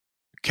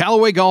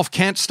Callaway Golf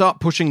can't stop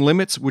pushing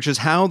limits, which is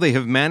how they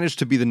have managed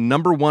to be the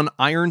number one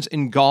irons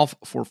in golf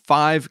for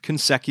 5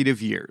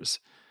 consecutive years.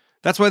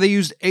 That's why they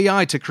used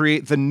AI to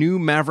create the new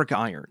Maverick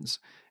irons.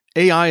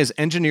 AI has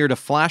engineered a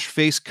flash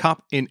face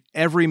cup in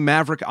every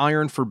Maverick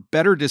iron for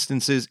better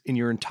distances in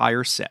your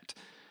entire set.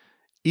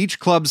 Each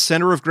club's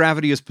center of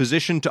gravity is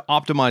positioned to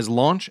optimize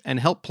launch and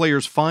help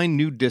players find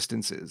new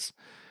distances.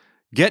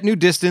 Get new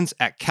distance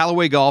at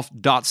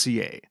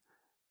CallawayGolf.ca.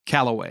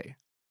 Callaway,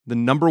 the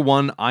number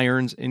one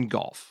irons in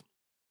golf.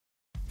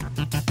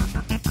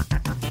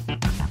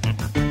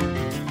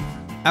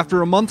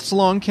 After a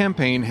months-long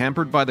campaign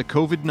hampered by the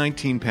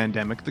COVID-19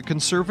 pandemic, the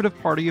Conservative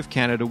Party of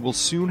Canada will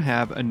soon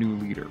have a new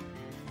leader.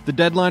 The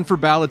deadline for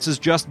ballots is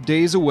just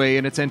days away,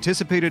 and it's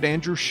anticipated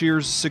Andrew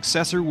Scheer's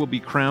successor will be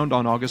crowned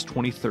on August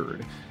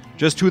 23rd.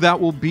 Just who that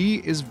will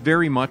be is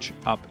very much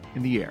up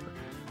in the air.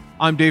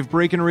 I'm Dave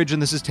Breckenridge,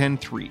 and this is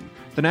 10-3.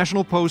 The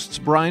National Post's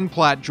Brian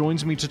Platt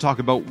joins me to talk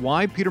about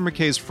why Peter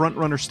MacKay's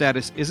frontrunner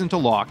status isn't a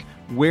lock,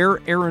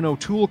 where Erin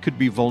O'Toole could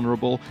be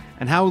vulnerable,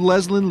 and how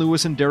Leslyn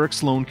Lewis and Derek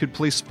Sloan could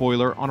play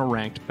spoiler on a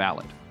ranked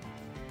ballot.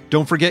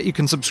 Don't forget you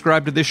can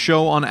subscribe to this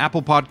show on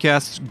Apple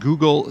Podcasts,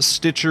 Google,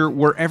 Stitcher,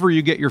 wherever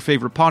you get your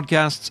favorite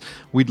podcasts.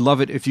 We'd love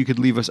it if you could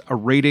leave us a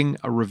rating,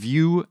 a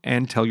review,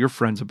 and tell your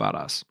friends about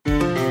us.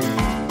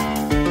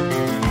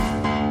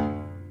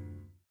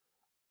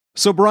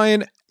 So,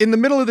 Brian, in the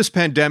middle of this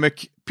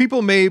pandemic,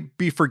 people may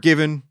be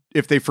forgiven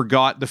if they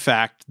forgot the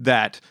fact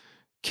that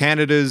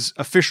Canada's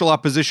official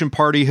opposition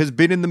party has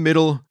been in the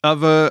middle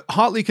of a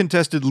hotly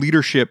contested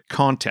leadership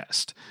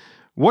contest.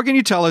 What can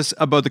you tell us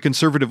about the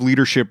Conservative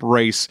leadership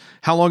race?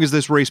 How long has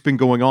this race been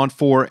going on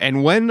for,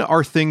 and when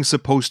are things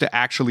supposed to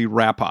actually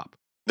wrap up?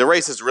 The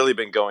race has really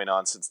been going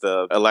on since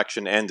the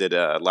election ended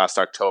last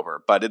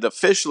October, but it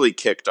officially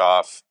kicked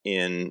off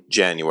in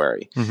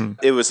January.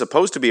 It was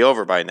supposed to be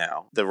over by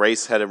now. The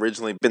race had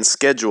originally been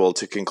scheduled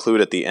to conclude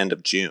at the end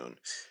of June,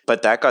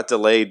 but that got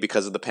delayed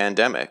because of the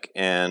pandemic.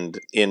 And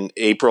in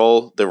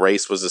April, the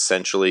race was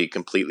essentially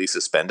completely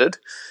suspended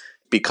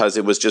because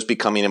it was just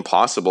becoming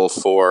impossible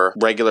for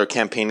regular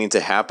campaigning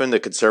to happen. The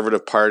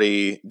Conservative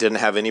Party didn't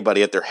have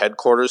anybody at their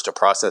headquarters to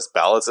process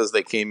ballots as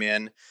they came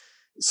in.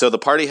 So the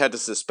party had to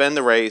suspend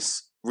the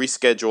race,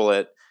 reschedule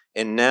it,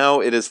 and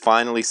now it is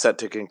finally set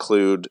to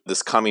conclude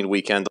this coming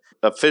weekend.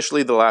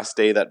 Officially, the last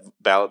day that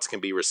ballots can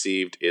be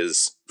received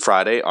is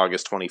Friday,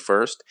 August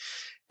 21st,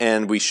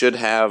 and we should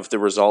have the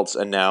results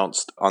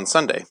announced on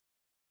Sunday.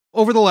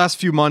 Over the last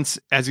few months,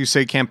 as you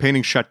say,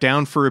 campaigning shut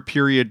down for a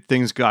period.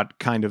 Things got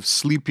kind of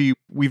sleepy.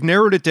 We've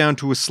narrowed it down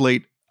to a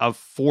slate of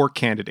 4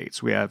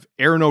 candidates. We have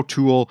Erin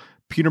O'Toole,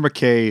 Peter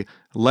MacKay,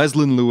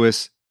 Leslyn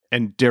Lewis,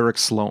 and Derek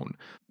Sloan.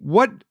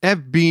 What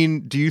have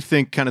been, do you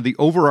think, kind of the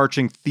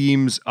overarching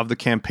themes of the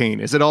campaign?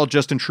 Is it all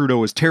Justin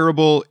Trudeau is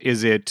terrible?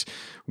 Is it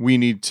we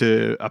need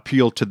to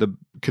appeal to the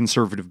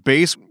Conservative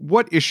base?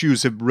 What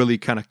issues have really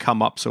kind of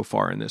come up so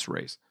far in this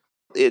race?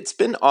 It's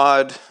been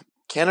odd.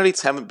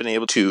 Candidates haven't been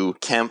able to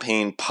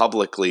campaign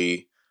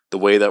publicly the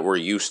way that we're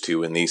used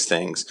to in these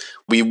things.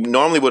 We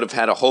normally would have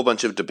had a whole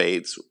bunch of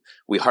debates.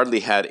 We hardly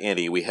had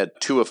any. We had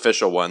 2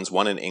 official ones,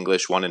 one in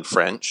English, one in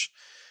French.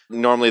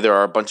 Normally there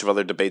are a bunch of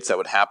other debates that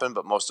would happen,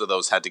 but most of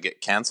those had to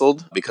get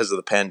canceled because of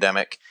the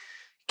pandemic.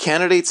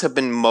 Candidates have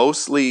been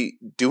mostly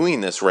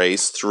doing this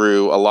race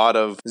through a lot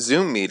of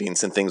Zoom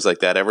meetings and things like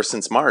that ever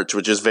since March,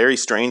 which is very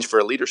strange for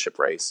a leadership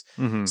race.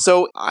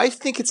 So I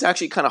think it's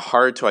actually kind of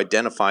hard to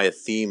identify a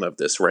theme of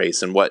this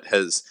race and what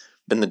has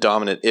been the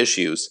dominant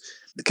issues.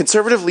 The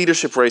Conservative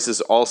leadership race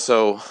is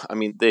also,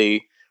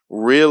 they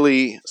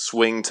really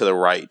swing to the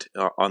right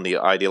on the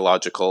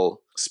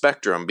ideological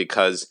spectrum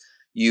because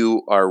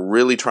you are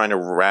really trying to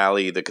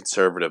rally the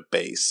Conservative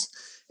base.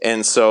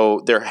 And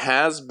so there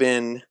has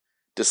been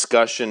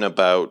discussion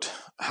about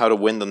how to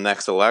win the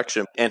next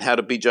election and how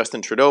to beat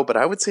Justin Trudeau, but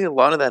I would say a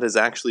lot of that has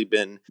actually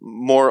been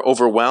more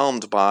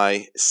overwhelmed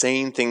by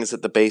saying things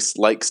that the base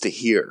likes to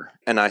hear.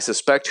 And I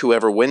suspect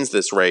whoever wins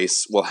this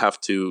race will have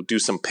to do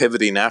some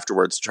pivoting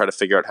afterwards to try to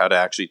figure out how to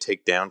actually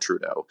take down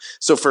Trudeau.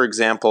 So, for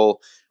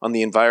example, on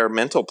the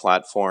environmental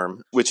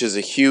platform, which is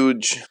a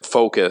huge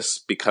focus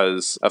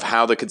because of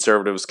how the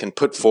Conservatives can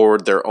put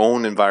forward their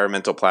own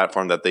environmental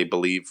platform that they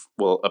believe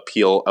will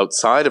appeal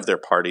outside of their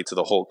party to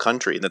the whole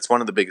country. And that's one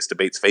of the biggest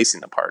debates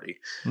facing the party.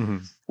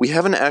 We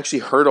haven't actually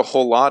heard a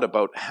whole lot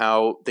about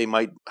how they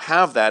might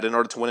have that in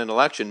order to win an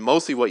election.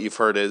 Mostly what you've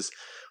heard is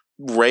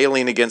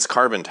railing against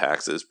carbon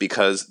taxes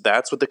because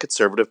that's what the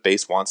Conservative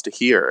base wants to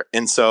hear.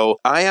 And so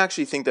I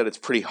actually think that it's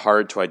pretty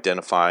hard to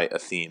identify a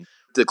theme.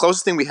 The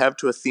closest thing we have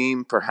to a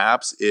theme,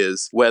 perhaps,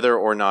 is whether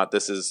or not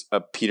this is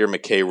a Peter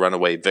MacKay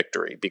runaway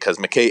victory, because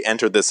MacKay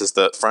entered this as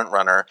the front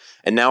runner,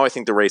 and now I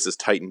think the race has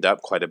tightened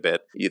up quite a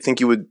bit. You think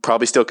you would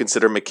probably still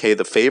consider MacKay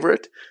the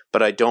favorite,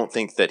 but I don't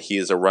think that he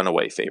is a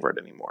runaway favorite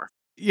anymore.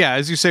 Yeah,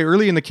 as you say,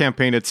 early in the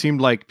campaign, it seemed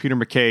like Peter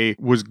MacKay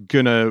was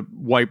going to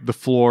wipe the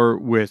floor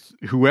with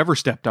whoever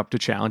stepped up to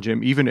challenge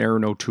him, even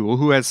Erin O'Toole,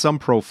 who has some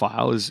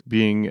profile as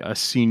being a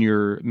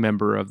senior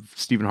member of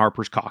Stephen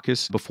Harper's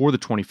caucus before the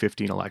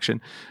 2015 election.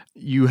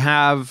 You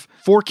have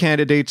 4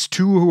 candidates,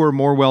 2 who are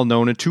more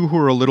well-known and 2 who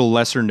are a little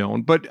lesser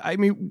known. But, I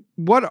mean,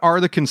 what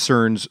are the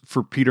concerns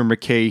for Peter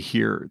MacKay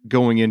here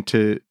going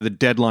into the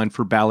deadline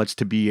for ballots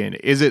to be in?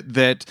 Is it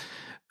that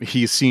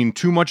he's seen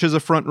too much as a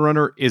front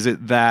runner? Is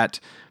it that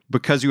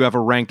because you have a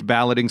ranked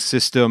balloting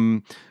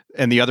system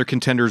and the other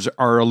contenders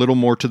are a little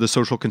more to the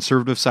social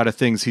conservative side of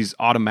things, he's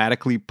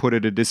automatically put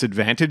at a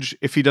disadvantage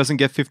if he doesn't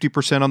get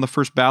 50% on the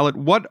first ballot?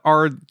 What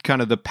are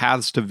kind of the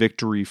paths to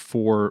victory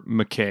for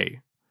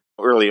MacKay?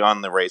 Early on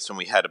in the race, when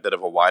we had a bit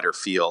of a wider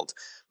field,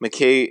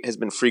 MacKay has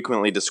been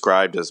frequently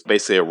described as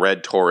basically a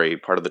red Tory,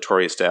 part of the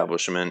Tory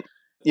establishment,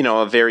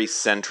 a very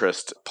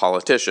centrist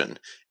politician.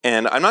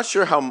 And I'm not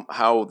sure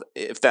how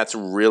if that's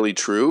really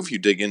true, if you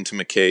dig into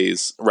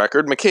MacKay's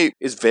record. MacKay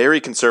is very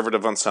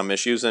conservative on some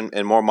issues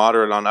and more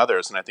moderate on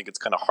others. And I think it's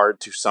kind of hard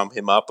to sum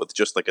him up with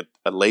just like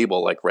a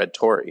label like red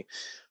Tory.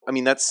 I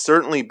mean, that's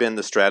certainly been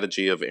the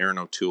strategy of Erin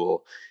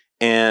O'Toole.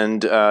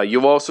 And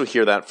you'll also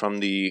hear that from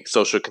the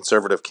social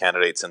conservative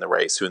candidates in the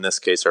race, who in this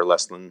case are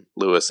Leslyn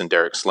Lewis and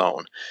Derek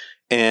Sloan.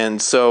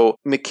 And so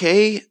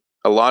MacKay,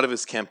 a lot of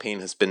his campaign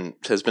has been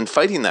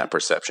fighting that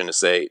perception to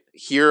say,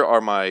 here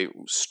are my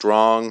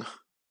strong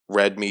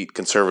red meat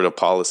conservative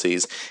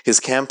policies. His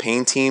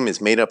campaign team is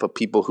made up of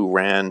people who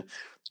ran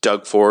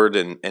Doug Ford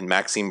and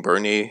Maxime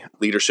Bernier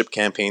leadership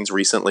campaigns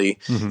recently.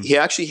 Mm-hmm. He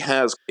actually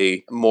has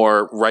a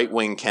more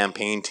right-wing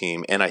campaign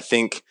team, and I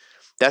think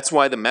that's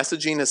why the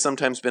messaging has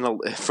sometimes been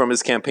from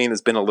his campaign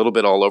has been a little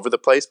bit all over the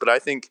place. But I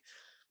think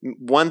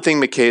one thing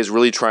MacKay has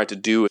really tried to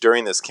do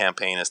during this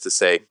campaign is to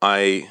say,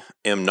 I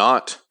am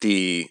not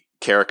the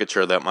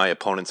caricature that my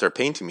opponents are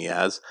painting me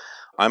as.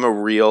 I'm a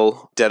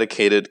real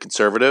dedicated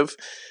conservative.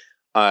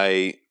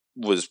 I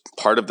was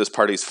part of this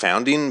party's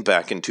founding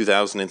back in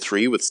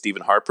 2003 with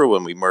Stephen Harper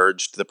when we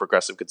merged the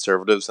Progressive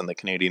Conservatives and the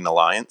Canadian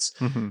Alliance.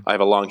 Mm-hmm. I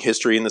have a long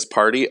history in this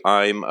party.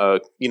 I'm a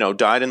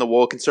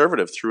dyed-in-the-wool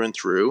conservative through and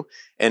through.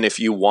 And if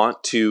you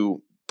want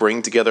to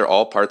bring together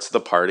all parts of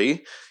the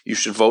party, you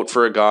should vote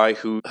for a guy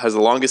who has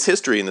the longest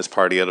history in this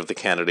party out of the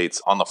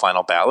candidates on the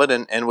final ballot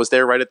and was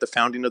there right at the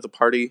founding of the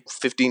party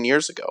 15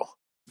 years ago.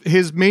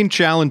 His main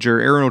challenger,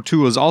 Erin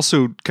O'Toole, has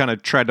also kind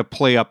of tried to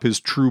play up his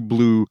true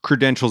blue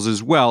credentials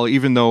as well,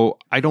 even though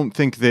I don't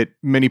think that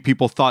many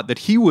people thought that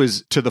he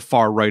was to the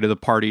far right of the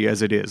party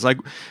as it is. Like,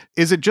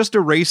 is it just a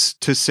race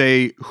to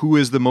say who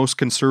is the most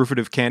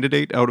conservative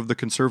candidate out of the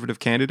conservative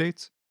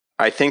candidates?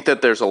 I think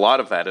that there's a lot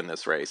of that in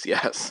this race,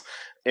 yes.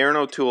 Erin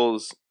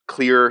O'Toole's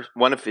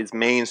one of his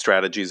main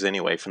strategies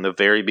anyway, from the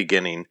very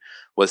beginning,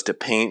 was to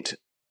paint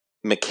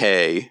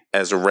MacKay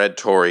as a red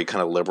Tory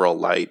kind of liberal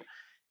light.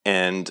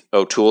 And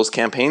O'Toole's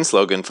campaign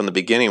slogan from the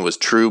beginning was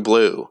true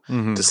blue,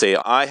 mm-hmm. to say,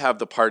 I have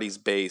the party's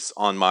base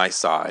on my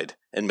side.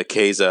 And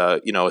MacKay's a,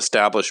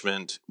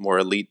 establishment, more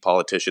elite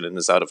politician and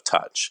is out of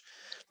touch.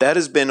 That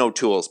has been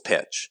O'Toole's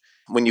pitch.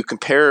 When you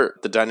compare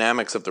the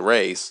dynamics of the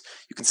race,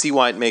 you can see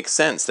why it makes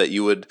sense that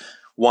you would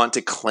want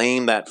to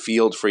claim that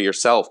field for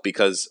yourself,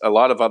 because a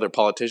lot of other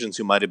politicians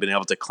who might have been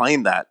able to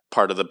claim that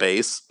part of the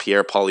base,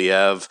 Pierre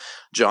Poilievre,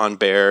 John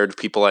Baird,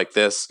 people like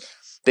this,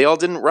 they all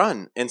didn't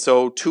run. And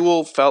so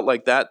O'Toole felt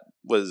like that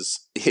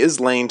was his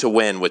lane to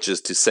win, which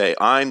is to say,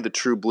 I'm the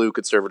true blue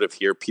conservative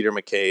here. Peter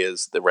MacKay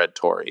is the red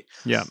Tory.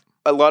 Yeah.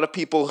 A lot of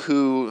people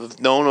who've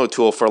known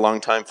O'Toole for a long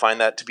time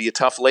find that to be a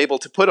tough label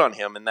to put on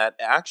him, and that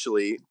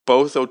actually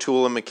both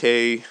O'Toole and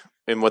MacKay,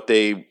 in what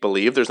they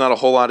believe, there's not a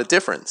whole lot of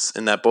difference,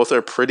 in that both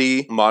are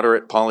pretty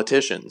moderate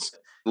politicians.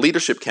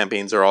 Leadership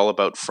campaigns are all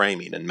about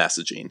framing and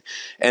messaging.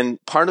 And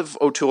part of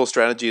O'Toole's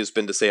strategy has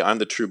been to say, I'm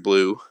the true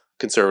blue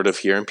conservative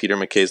here, and Peter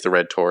MacKay's the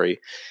red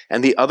Tory.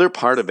 And the other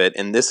part of it,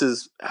 and this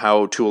is how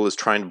O'Toole is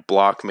trying to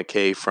block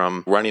MacKay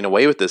from running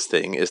away with this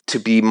thing, is to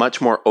be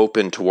much more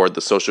open toward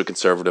the social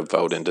conservative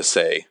vote and to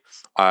say,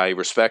 I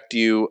respect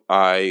you.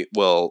 I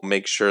will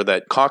make sure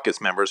that caucus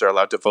members are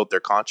allowed to vote their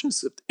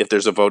conscience if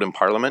there's a vote in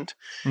Parliament.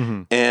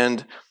 Mm-hmm.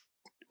 And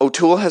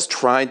O'Toole has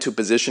tried to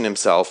position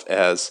himself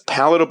as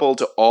palatable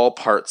to all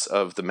parts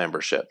of the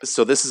membership.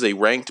 So this is a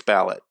ranked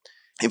ballot.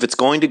 If it's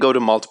going to go to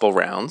multiple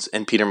rounds,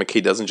 and Peter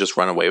MacKay doesn't just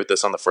run away with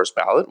this on the first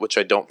ballot, which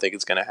I don't think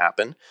is going to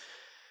happen,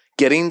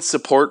 getting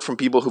support from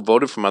people who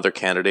voted from other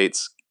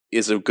candidates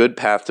is a good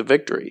path to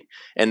victory.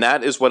 And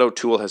that is what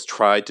O'Toole has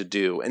tried to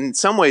do. And in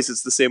some ways,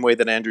 it's the same way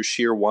that Andrew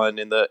Scheer won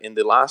in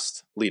the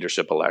last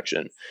leadership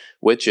election,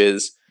 which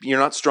is, you're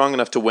not strong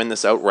enough to win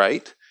this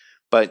outright,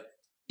 but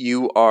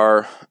you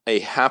are a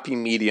happy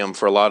medium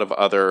for a lot of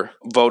other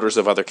voters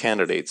of other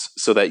candidates,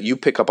 so that you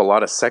pick up a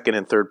lot of second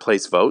and third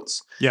place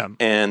votes. Yeah.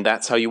 And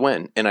that's how you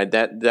win. And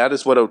that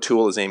is what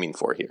O'Toole is aiming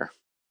for here.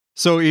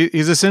 So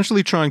he's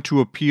essentially trying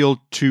to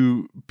appeal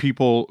to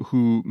people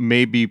who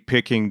may be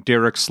picking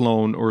Derek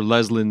Sloan or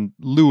Leslyn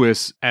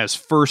Lewis as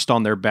first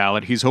on their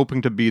ballot. He's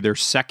hoping to be their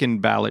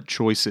second ballot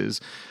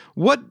choices.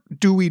 What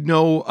do we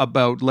know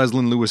about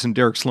Leslyn Lewis and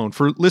Derek Sloan?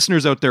 For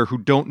listeners out there who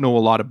don't know a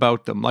lot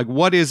about them, like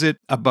what is it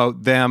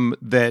about them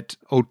that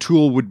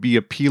O'Toole would be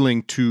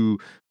appealing to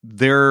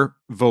their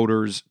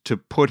voters to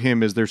put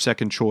him as their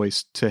second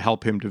choice to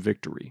help him to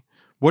victory?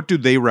 What do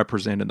they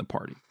represent in the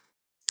party?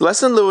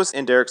 Leslyn Lewis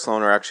and Derek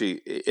Sloan are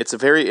it's a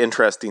very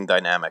interesting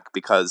dynamic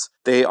because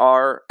they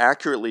are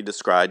accurately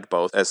described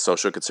both as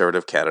social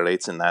conservative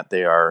candidates in that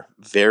they are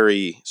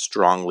very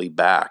strongly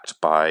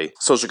backed by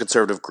social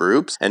conservative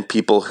groups and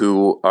people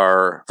who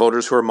are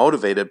voters who are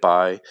motivated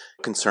by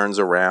concerns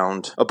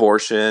around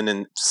abortion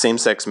and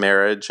same-sex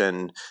marriage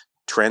and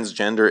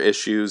transgender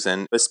issues,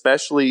 and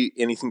especially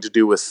anything to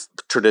do with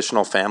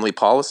traditional family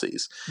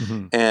policies.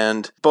 Mm-hmm.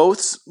 And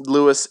both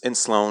Lewis and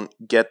Sloan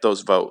get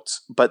those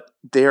votes, but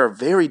they are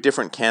very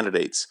different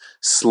candidates.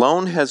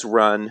 Sloan has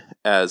run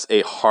as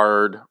a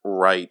hard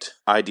right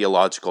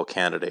ideological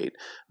candidate,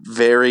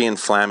 very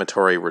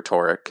inflammatory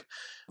rhetoric,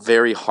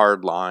 very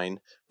hard line,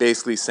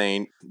 basically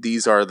saying,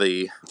 these are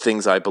the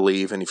things I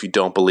believe, and if you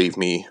don't believe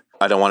me,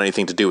 I don't want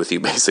anything to do with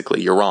you,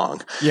 basically. You're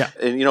wrong. Yeah.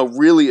 And,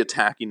 really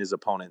attacking his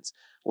opponents.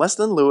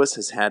 Leslyn Lewis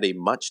has had a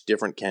much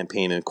different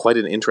campaign and quite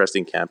an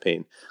interesting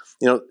campaign.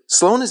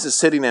 Sloan is a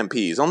sitting MP.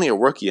 He's only a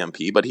rookie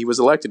MP, but he was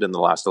elected in the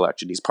last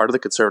election. He's part of the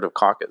Conservative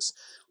caucus.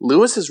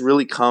 Lewis has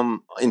really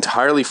come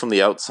entirely from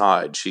the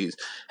outside. She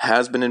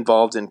has been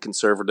involved in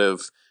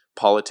conservative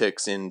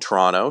politics in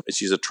Toronto.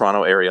 She's a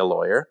Toronto area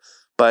lawyer,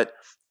 but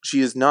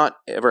she has not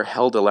ever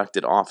held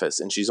elected office,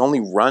 and she's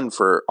only run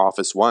for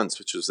office once,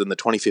 which was in the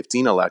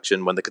 2015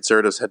 election when the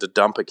Conservatives had to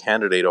dump a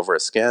candidate over a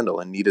scandal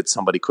and needed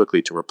somebody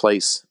quickly to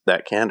replace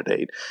that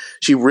candidate.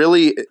 She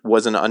really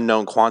was an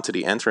unknown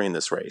quantity entering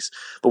this race.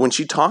 But when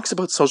she talks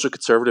about social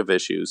conservative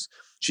issues,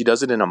 she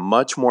does it in a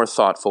much more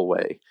thoughtful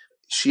way.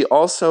 She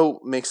also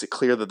makes it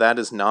clear that that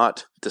is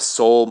not the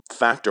sole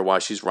factor why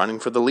she's running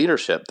for the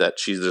leadership, that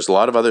there's a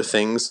lot of other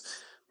things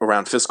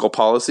around fiscal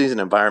policies and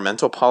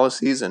environmental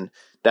policies, and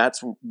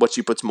that's what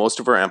she puts most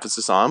of her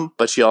emphasis on.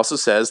 But she also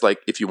says,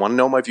 if you want to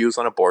know my views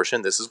on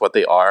abortion, this is what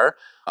they are.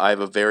 I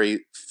have a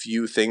very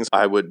few things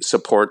I would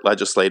support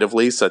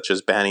legislatively, such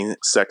as banning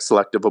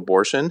sex-selective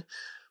abortion,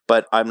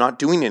 but I'm not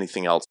doing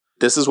anything else.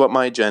 This is what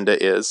my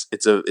agenda is.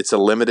 It's a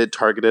limited,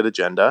 targeted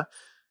agenda.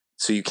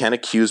 So you can't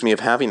accuse me of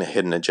having a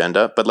hidden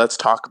agenda, but let's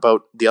talk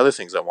about the other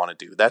things I want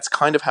to do. That's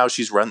kind of how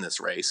she's run this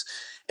race.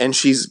 And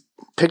she's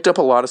picked up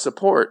a lot of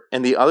support.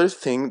 And the other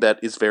thing that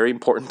is very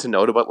important to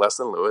note about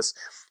Leslyn Lewis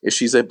is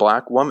she's a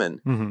Black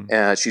woman.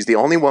 Mm-hmm. She's the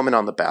only woman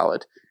on the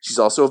ballot. She's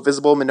also a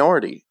visible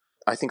minority.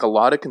 I think a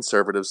lot of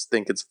conservatives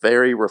think it's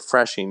very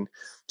refreshing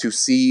to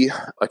see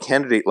a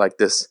candidate like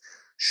this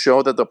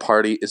show that the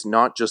party is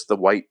not just the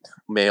white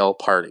male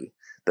party,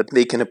 that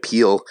they can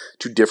appeal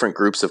to different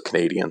groups of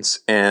Canadians.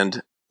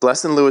 And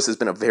Leslyn Lewis has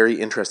been a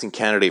very interesting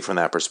candidate from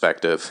that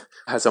perspective,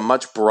 has a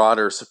much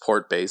broader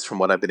support base from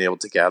what I've been able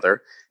to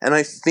gather, and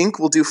I think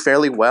will do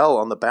fairly well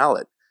on the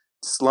ballot.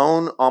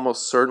 Sloan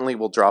almost certainly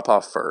will drop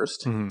off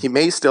first. Mm-hmm. He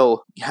may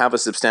still have a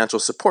substantial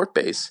support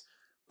base,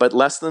 but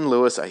Leslyn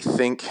Lewis, I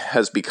think,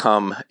 has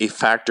become a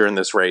factor in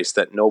this race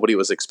that nobody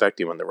was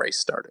expecting when the race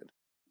started.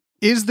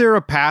 Is there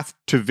a path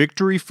to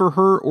victory for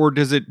her, or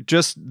does it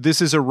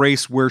this is a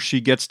race where she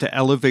gets to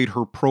elevate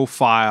her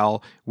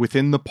profile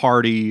within the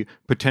party,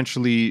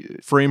 potentially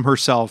frame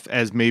herself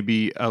as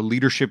maybe a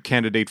leadership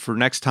candidate for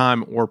next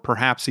time, or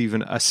perhaps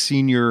even a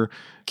senior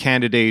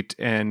candidate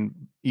and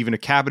even a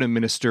cabinet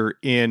minister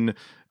in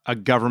a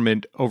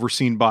government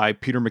overseen by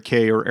Peter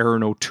MacKay or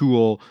Erin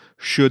O'Toole,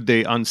 should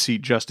they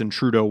unseat Justin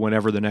Trudeau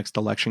whenever the next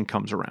election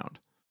comes around?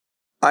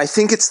 I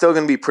think it's still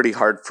going to be pretty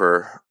hard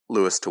for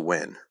Lewis to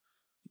win.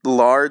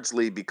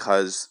 Largely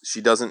because she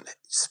doesn't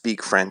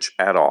speak French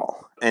at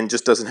all and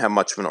just doesn't have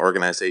much of an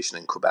organization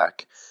in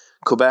Quebec.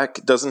 Quebec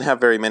doesn't have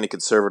very many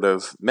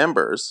conservative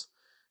members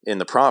in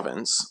the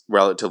province,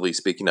 relatively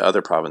speaking to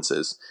other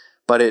provinces,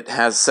 but it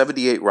has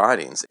 78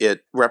 ridings.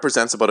 It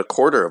represents about a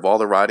quarter of all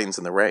the ridings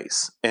in the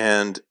race,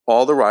 and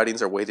all the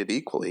ridings are weighted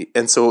equally.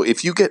 And so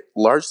if you get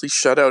largely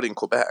shut out in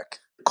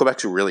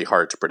Quebec's really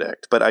hard to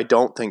predict, but I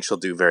don't think she'll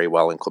do very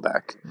well in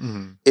Quebec.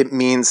 Mm-hmm. It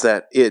means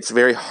that it's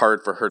very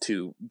hard for her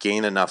to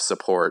gain enough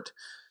support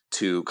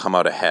to come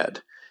out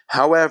ahead.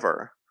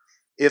 However,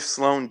 if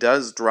Sloan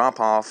does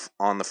drop off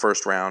on the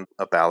first round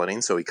of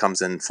balloting, so he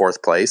comes in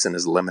fourth place and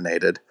is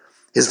eliminated,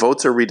 his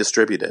votes are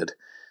redistributed.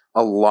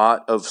 A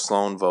lot of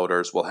Sloan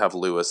voters will have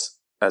Lewis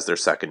as their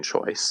second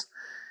choice.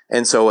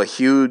 And so a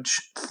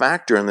huge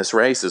factor in this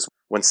race is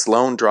when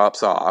Sloan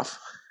drops off,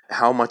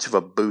 how much of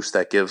a boost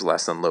that gives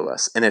Leslyn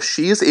Lewis. And if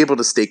she is able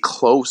to stay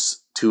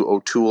close to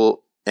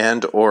O'Toole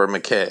and or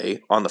MacKay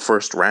on the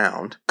first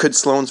round, could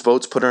Sloan's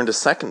votes put her into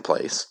second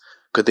place?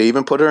 Could they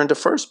even put her into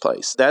first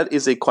place? That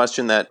is a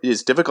question that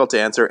is difficult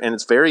to answer, and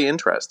it's very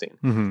interesting.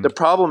 Mm-hmm. The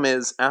problem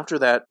is, after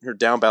that, her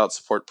down ballot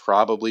support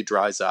probably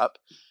dries up.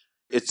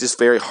 It's just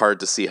very hard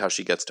to see how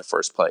she gets to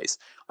first place.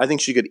 I think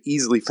she could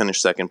easily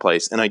finish second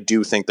place, and I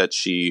do think that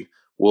she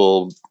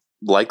will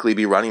likely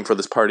be running for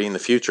this party in the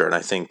future, and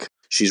I think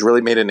she's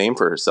really made a name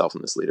for herself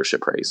in this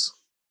leadership race.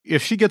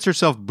 If she gets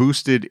herself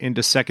boosted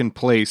into second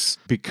place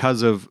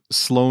because of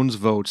Sloan's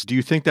votes, do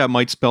you think that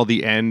might spell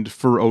the end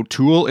for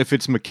O'Toole if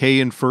it's McKay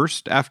in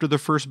first after the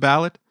first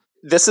ballot?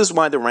 This is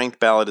why the ranked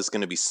ballot is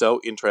going to be so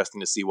interesting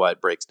to see why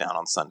it breaks down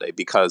on Sunday,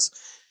 because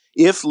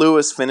if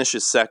Lewis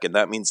finishes second,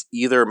 that means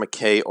either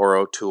McKay or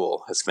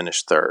O'Toole has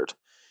finished third.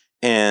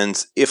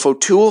 And if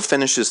O'Toole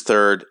finishes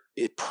third,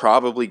 it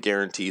probably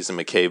guarantees a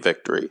McKay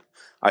victory.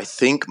 I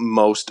think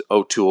most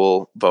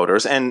O'Toole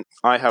voters, and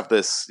I have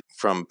this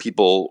from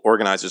people,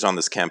 organizers on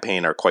this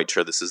campaign are quite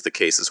sure this is the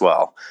case as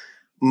well.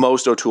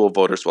 Most O'Toole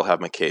voters will have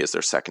McKay as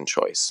their second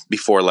choice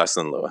before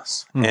Leslyn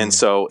Lewis. Mm-hmm. And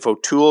so if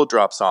O'Toole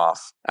drops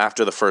off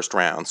after the first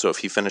round, so if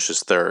he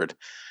finishes third,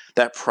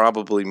 that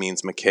probably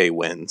means McKay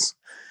wins.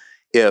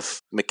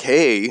 If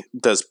McKay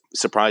does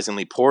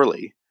surprisingly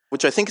poorly,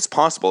 which I think is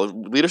possible,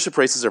 leadership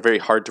races are very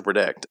hard to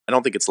predict. I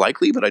don't think it's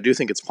likely, but I do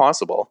think it's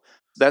possible.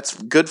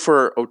 That's good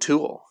for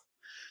O'Toole.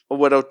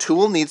 What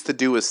O'Toole needs to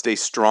do is stay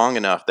strong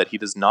enough that he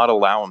does not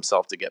allow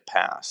himself to get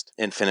past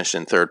and finish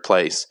in third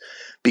place.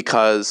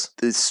 Because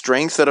the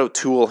strength that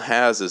O'Toole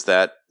has is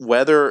that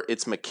whether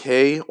it's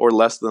McKay or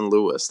Leslyn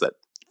Lewis that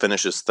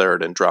finishes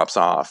third and drops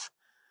off,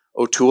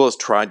 O'Toole has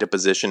tried to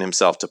position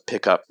himself to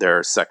pick up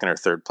their second or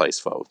third place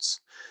votes.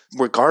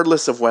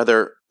 Regardless of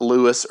whether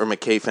Lewis or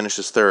McKay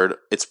finishes third,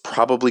 it's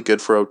probably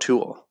good for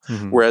O'Toole.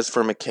 Mm-hmm. Whereas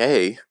for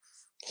McKay,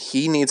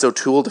 he needs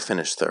O'Toole to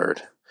finish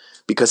third,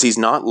 because he's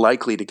not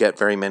likely to get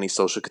very many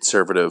social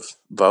conservative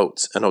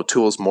votes, and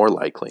O'Toole's more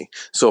likely.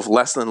 So if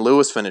Leslyn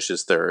Lewis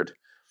finishes third,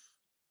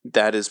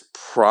 that is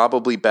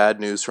probably bad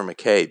news for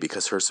McKay,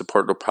 because her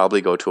support will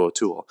probably go to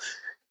O'Toole.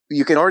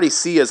 You can already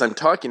see as I'm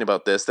talking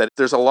about this that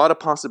there's a lot of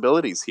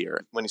possibilities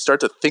here. When you start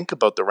to think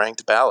about the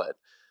ranked ballot,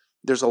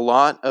 there's a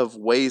lot of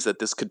ways that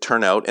this could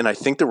turn out, and I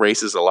think the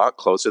race is a lot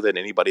closer than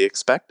anybody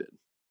expected.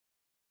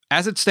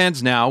 As it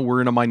stands now,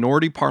 we're in a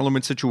minority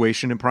parliament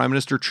situation, and Prime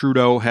Minister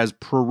Trudeau has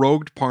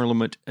prorogued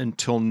parliament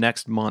until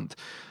next month.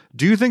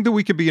 Do you think that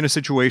we could be in a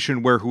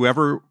situation where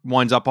whoever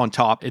winds up on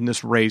top in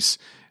this race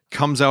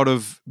comes out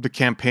of the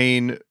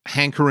campaign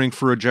hankering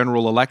for a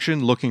general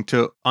election, looking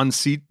to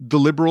unseat the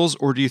Liberals,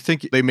 or do you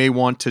think they may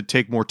want to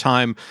take more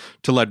time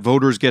to let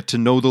voters get to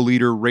know the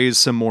leader, raise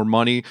some more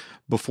money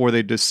before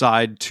they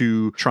decide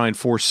to try and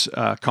force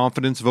a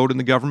confidence vote in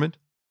the government?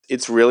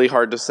 It's really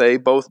hard to say.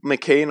 Both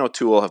McKay and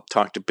O'Toole have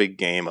talked a big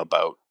game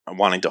about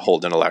wanting to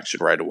hold an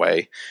election right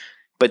away.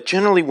 But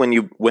generally, when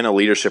you win a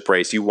leadership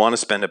race, you want to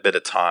spend a bit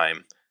of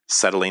time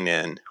settling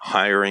in,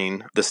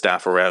 hiring the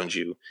staff around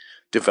you,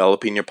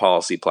 developing your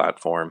policy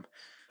platform.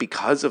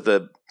 Because of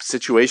the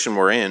situation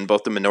we're in,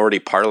 both the minority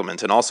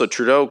parliament and also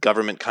Trudeau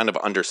government kind of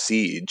under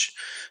siege,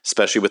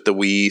 especially with the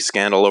WE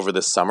scandal over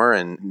this summer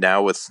and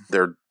now with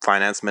their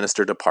finance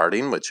minister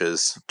departing, which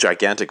is a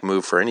gigantic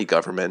move for any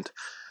government.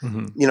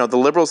 Mm-hmm. You know, the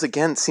Liberals,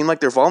 again, seem like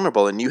they're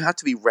vulnerable, and you have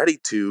to be ready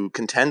to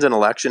contend an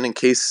election in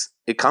case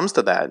it comes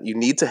to that. You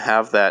need to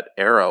have that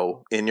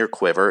arrow in your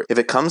quiver if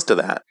it comes to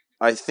that.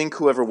 I think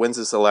whoever wins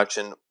this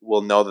election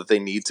will know that they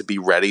need to be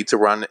ready to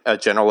run a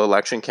general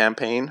election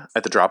campaign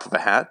at the drop of a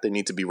hat. They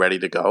need to be ready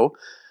to go.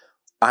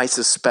 I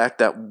suspect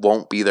that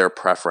won't be their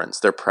preference.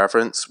 Their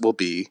preference will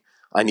be,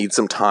 I need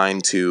some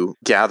time to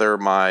gather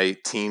my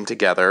team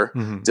together,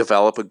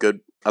 develop a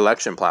good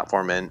election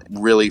platform, and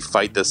really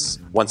fight this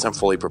once I'm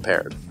fully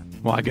prepared.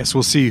 Well, I guess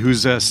we'll see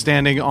who's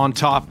standing on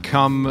top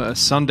come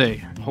Sunday,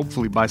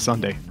 hopefully by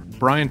Sunday.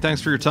 Brian,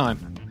 thanks for your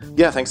time.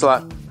 Yeah, thanks a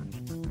lot.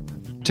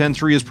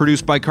 10-3 is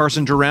produced by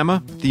Carson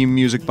Jarama, theme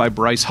music by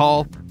Bryce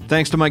Hall.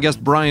 Thanks to my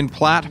guest Brian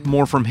Platt,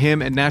 more from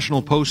him at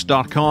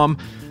nationalpost.com.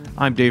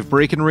 I'm Dave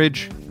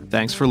Breckenridge.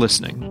 Thanks for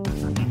listening.